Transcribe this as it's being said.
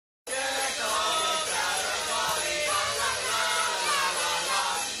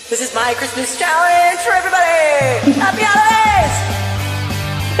This is my Christmas challenge for everybody! Happy holidays!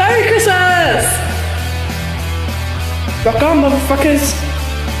 Merry Christmas! Rock on, motherfuckers!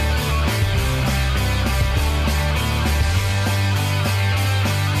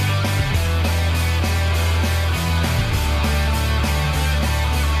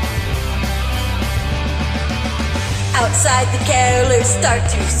 Outside the carolers start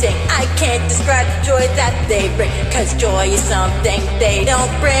to sing. I can't describe the joy that they bring, 'cause joy is something they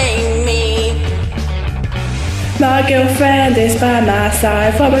don't bring me. My girlfriend is by my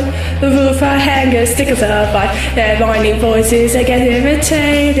side. From the roof I hang a stickers of light. Their whining voices, I get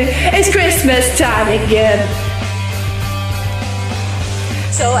irritated. It's Christmas time again.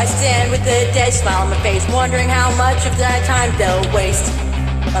 So I stand with a dead smile on my face, wondering how much of that time they'll waste.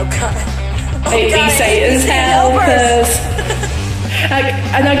 Oh God. Maybe Satan's helpers.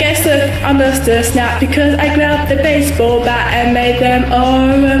 And I guess that I must have snapped because I grabbed the baseball bat and made them all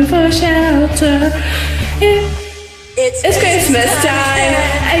run for shelter. It's Christmas time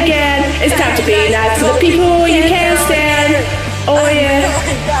again. It's time to be nice to the people you can't stand. Oh yeah,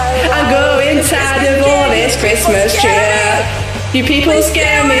 I'm going tired of all this Christmas cheer. You people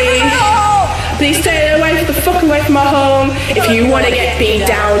scare me. Please stay the fuck away from my home. If you want to get beat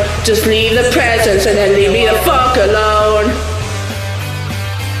down, just leave the presents and then leave me the fuck alone.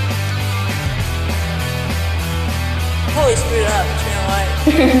 Totally screwed up, but you know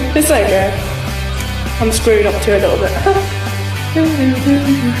what? It's okay. I'm screwed up too a little bit.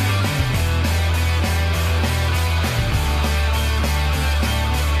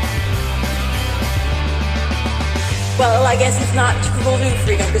 Well, I guess it's not too cool to do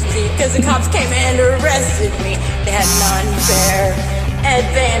freedom Christmas Eve, because the cops came and arrested me. They had an unfair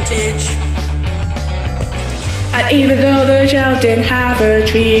advantage. And even though the jail didn't have a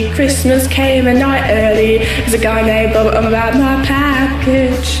tree, Christmas came a night early. There's a guy named Bob around my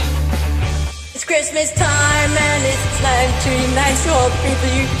package. It's Christmas time and it's time to be nice to all the people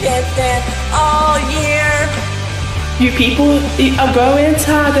you can't stand all year. You people are growing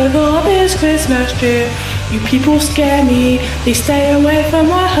tired of all this Christmas cheer. You people scare me. Please stay away from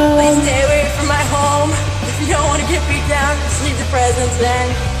my home. Please stay away from my home. If you don't want to get beat down, just leave the presents then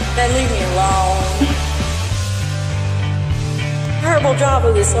leave me alone. Terrible job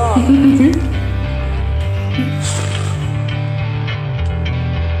of this song.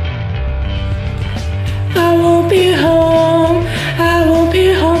 I won't be home. I won't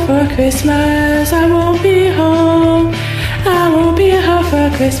be home for Christmas. I won't be home. I won't be home for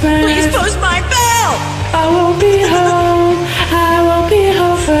Christmas. Please post my bell. I won't be home. I won't be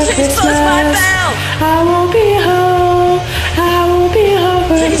home for Please Christmas. post my bell. I won't be home. I won't be home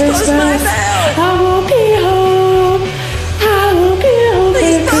for Please Christmas. post my bell. I won't